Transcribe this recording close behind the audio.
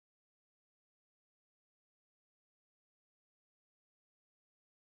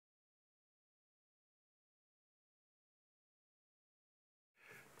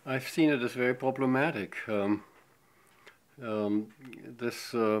I've seen it as very problematic.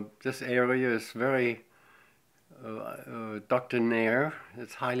 This area is very doctrinaire.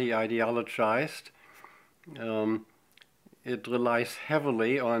 It's highly ideologized. It relies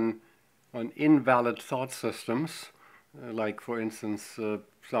heavily on invalid thought systems, like, for instance,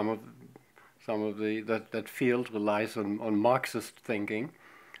 some of that field relies on Marxist thinking.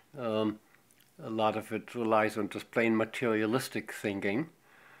 A lot of it relies on just plain materialistic thinking.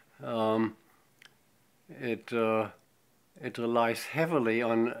 It relies heavily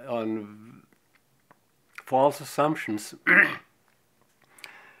on false assumptions,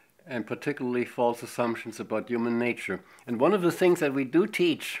 and particularly false assumptions about human nature. And one of the things that we do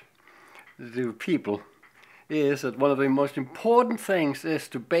teach to people is that one of the most important things is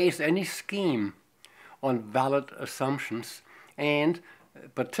to base any scheme on valid assumptions, and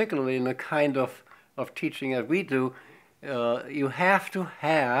particularly in the kind of teaching that we do, you have to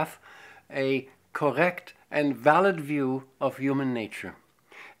have a correct and valid view of human nature.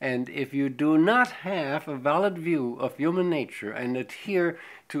 And if you do not have a valid view of human nature and adhere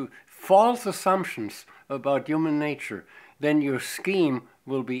to false assumptions about human nature, then your scheme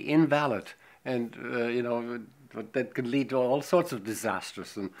will be invalid. And, that can lead to all sorts of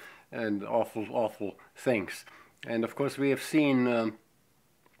disasters and awful things. And of course, we have seen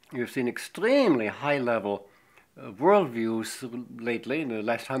extremely high-level worldviews lately, in the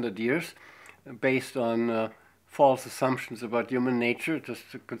last 100 years, based on false assumptions about human nature.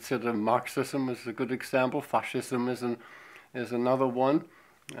 Just to consider Marxism as a good example, fascism is another one,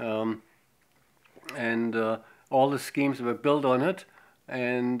 and all the schemes were built on it,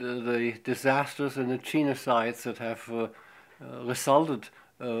 and the disasters and the genocides that have resulted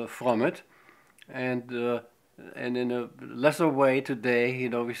from it, and in a lesser way today,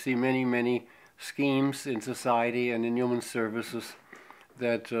 we see many schemes in society and in human services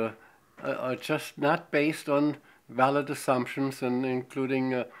that are just not based on valid assumptions, and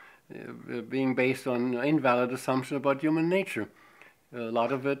including being based on invalid assumptions about human nature. A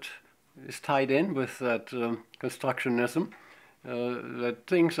lot of it is tied in with that constructionism, that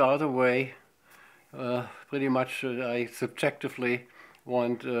things are the way pretty much I subjectively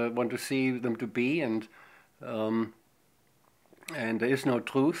want to see them to be, and there is no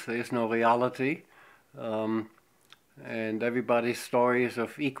truth, there is no reality. And everybody's story is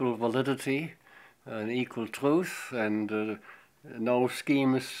of equal validity and equal truth, and no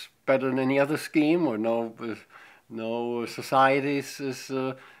scheme is better than any other scheme, or no society is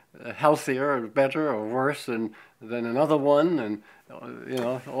healthier or better or worse than another one, and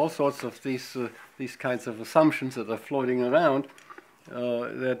all sorts of these kinds of assumptions that are floating around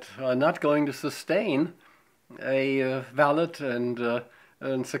that are not going to sustain a valid and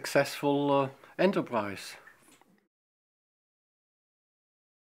successful enterprise.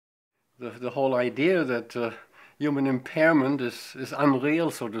 The whole idea that human impairment is unreal,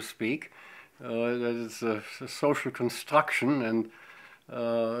 so to speak, that it's a social construction, and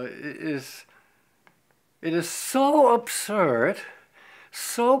it is so absurd,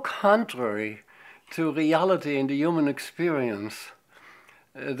 so contrary to reality in the human experience,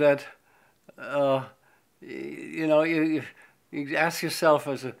 that you ask yourself,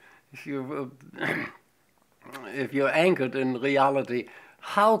 if you're anchored in reality,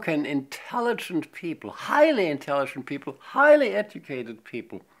 how can intelligent people, highly intelligent people, highly educated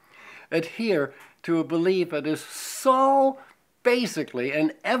people, adhere to a belief that is so basically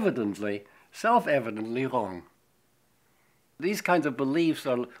and evidently, self-evidently wrong? These kinds of beliefs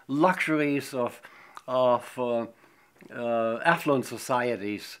are luxuries of affluent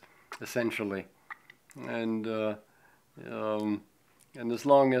societies, essentially, and as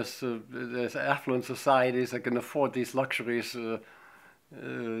long as there's affluent societies that can afford these luxuries,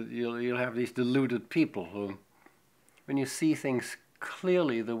 you'll have these deluded people who, when you see things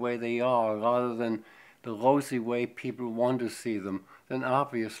clearly the way they are, rather than the rosy way people want to see them, then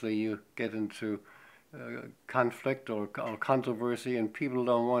obviously you get into conflict or controversy, and people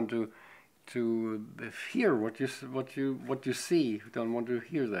don't want to hear what you see. Don't want to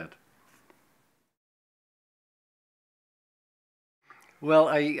hear that. Well,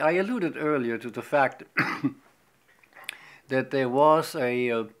 I alluded earlier to the fact that there was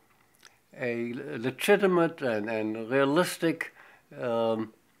a legitimate and realistic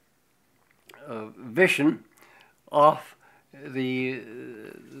vision of the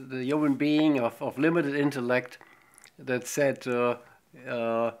human being of limited intellect that said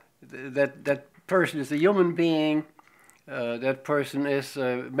that person is a human being, that person is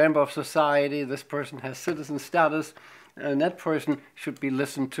a member of society, this person has citizen status, and that person should be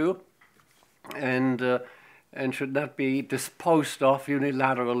listened to, and and should not be disposed of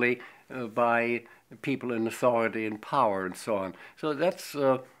unilaterally by people in authority and power and so on. So that's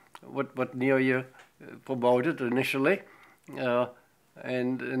what Neue promoted initially,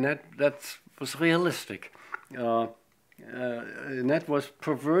 and that was realistic. And that was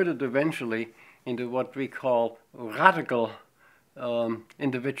perverted eventually into what we call radical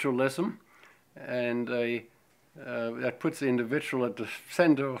individualism, and that puts the individual at the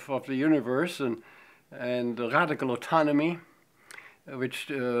center of the universe, and radical autonomy, which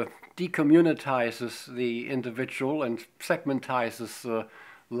decommunitizes the individual and segmentizes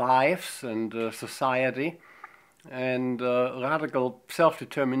lives and society, and radical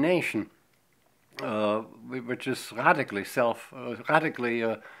self-determination, which is radically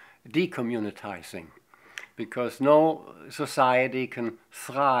decommunitizing, because no society can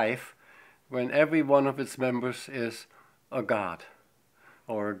thrive when every one of its members is a god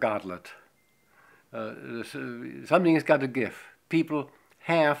or a godlet. Something has got to give. People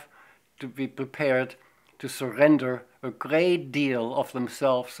have to be prepared to surrender a great deal of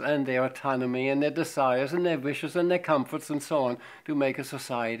themselves and their autonomy and their desires and their wishes and their comforts and so on to make a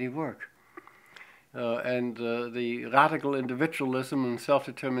society work. And the radical individualism and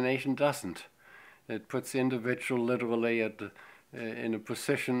self-determination doesn't. It puts the individual literally at in a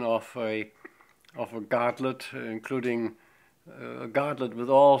position of a godlet, including a godlet with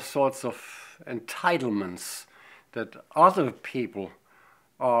all sorts of entitlements that other people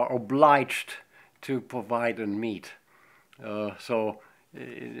are obliged to provide and meet. So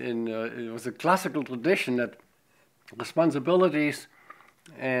it was a classical tradition that responsibilities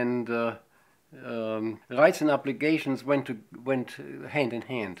and rights and obligations went hand in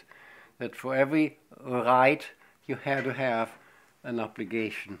hand. That for every right you had to have an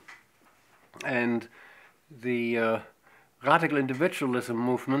obligation. And the radical individualism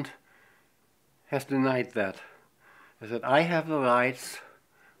movement has denied that. It said, I have the rights,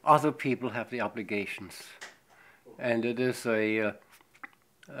 other people have the obligations. And it is a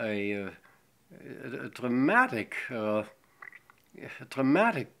dramatic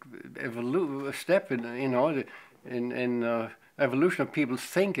step in evolution of people's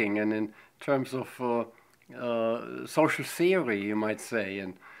thinking, and in terms of social theory, you might say,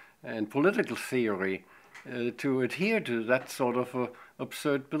 and political theory, to adhere to that sort of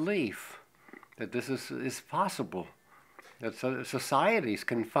absurd belief that this is possible, that societies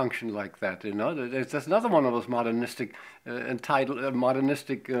can function like that. You know, there's another one of those modernistic,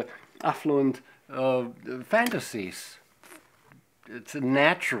 affluent fantasies. It's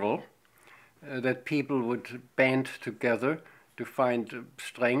natural that people would band together to find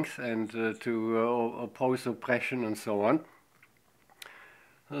strength and to oppose oppression and so on.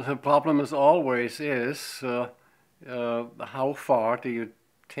 The problem, as always, is how far do you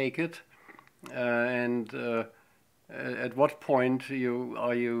take it, and at what point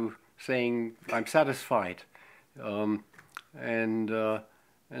are you saying I'm satisfied, and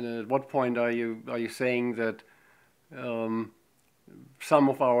at what point are you saying that some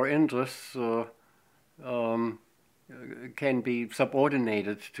of our interests can be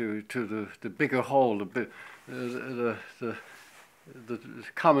subordinated to the bigger whole, the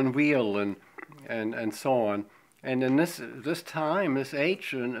common weal and so on. And in this time, this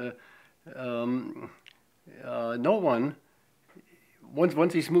age, no one,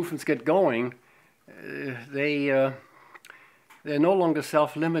 once these movements get going, they're no longer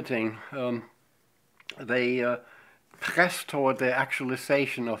self-limiting. They press toward the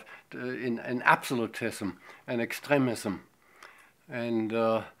actualization of in absolutism and extremism, and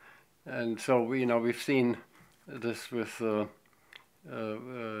so we've seen this with the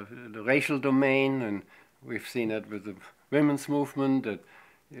racial domain, and we've seen it with the women's movement, that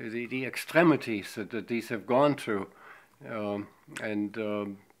the extremities that these have gone through, and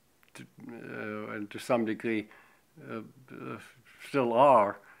to some degree still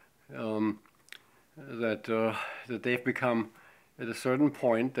are. That they've become, at a certain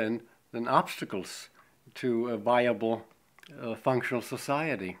point, then obstacles to a viable, functional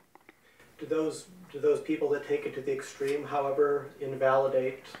society. Do those people that take it to the extreme, however,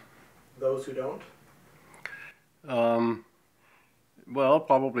 invalidate those who don't? Well,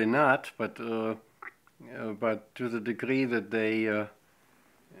 probably not, but to the degree that they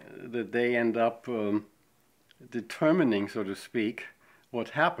end up determining, so to speak,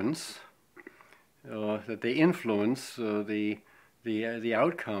 what happens. That they influence the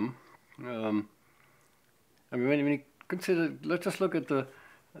outcome. I mean, when you consider, let's just look at the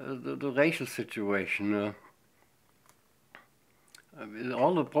racial situation.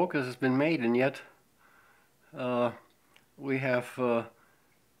 All the progress has been made, and yet we have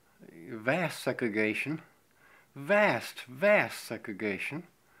vast segregation, vast, vast segregation.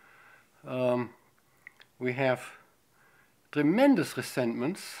 We have tremendous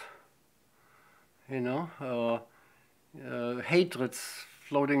resentments, hatreds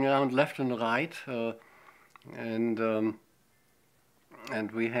floating around left and right, and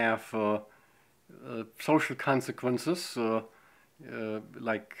we have social consequences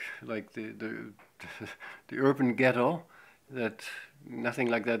like the the urban ghetto, that nothing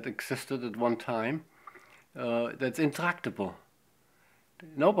like that existed at one time. That's intractable.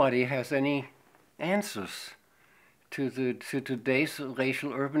 Nobody has any answers to today's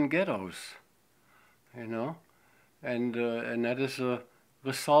racial urban ghettos, and that is a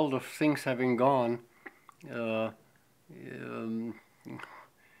result of things having gone, and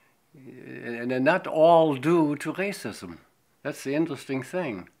they're not all due to racism. That's the interesting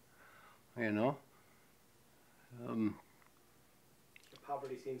thing,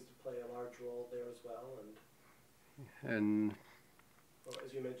 Poverty seems to play a large role there as well, and well,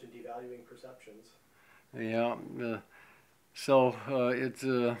 as you mentioned, devaluing perceptions. Yeah, so it's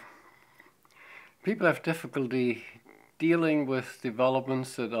people have difficulty dealing with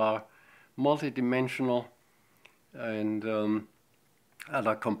developments that are multidimensional and that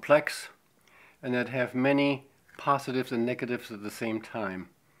are complex, and that have many positives and negatives at the same time.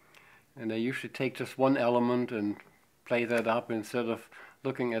 And they usually take just one element and play that up instead of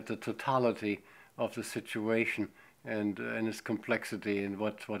looking at the totality of the situation and its complexity and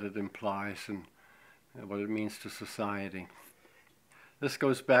what it implies and what it means to society. This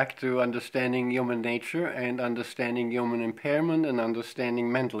goes back to understanding human nature and understanding human impairment and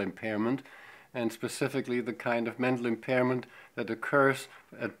understanding mental impairment, and specifically the kind of mental impairment that occurs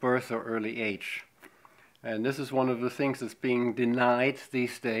at birth or early age. And this is one of the things that's being denied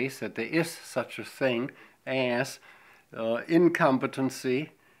these days, that there is such a thing as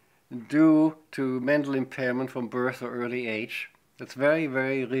incompetency due to mental impairment from birth or early age. That's very,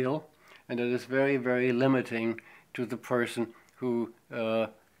 very real, and it is very, very limiting to the person who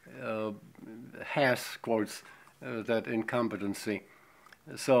has, quotes, that incompetency.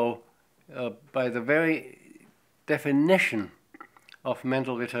 So by the very definition of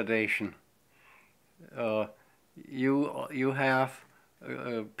mental retardation, you have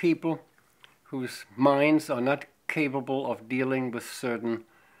people whose minds are not capable of dealing with certain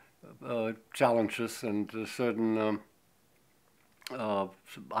challenges and certain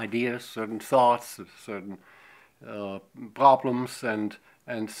ideas, certain thoughts, certain problems, and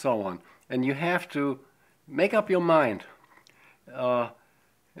so on. And you have to make up your mind.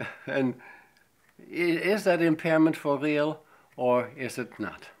 And is that impairment for real, or is it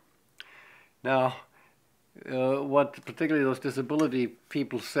not? Now, what particularly those disability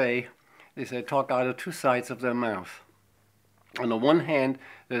people say is they talk out of two sides of their mouth. On the one hand,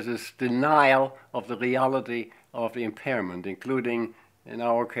 there's this denial of the reality of the impairment, including, in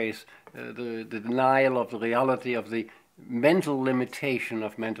our case, the denial of the reality of the mental limitation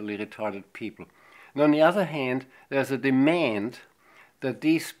of mentally retarded people. And on the other hand, there's a demand that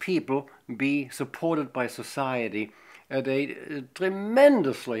these people be supported by society at a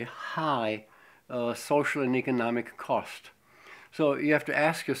tremendously high social and economic cost. So you have to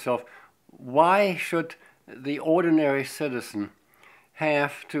ask yourself, why should the ordinary citizen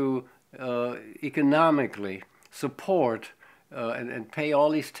have to economically support and pay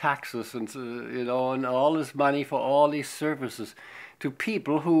all these taxes and and all this money for all these services to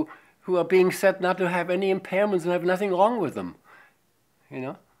people who are being said not to have any impairments and have nothing wrong with them?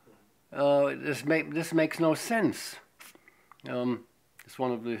 This makes no sense. It's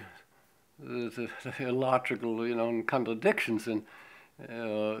one of the illogical, contradictions and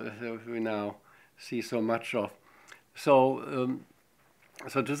we now see so much of. So,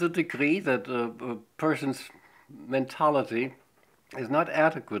 so to the degree that a person's mentality is not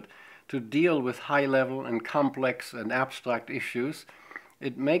adequate to deal with high-level and complex and abstract issues,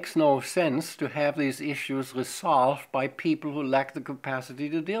 it makes no sense to have these issues resolved by people who lack the capacity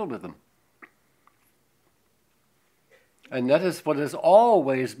to deal with them. And that is what has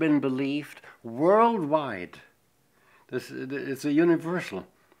always been believed worldwide. It's a universal.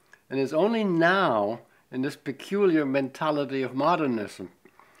 And it's only now, in this peculiar mentality of modernism,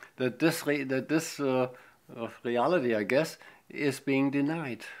 that this reality, I guess, is being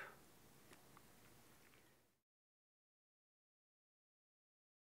denied.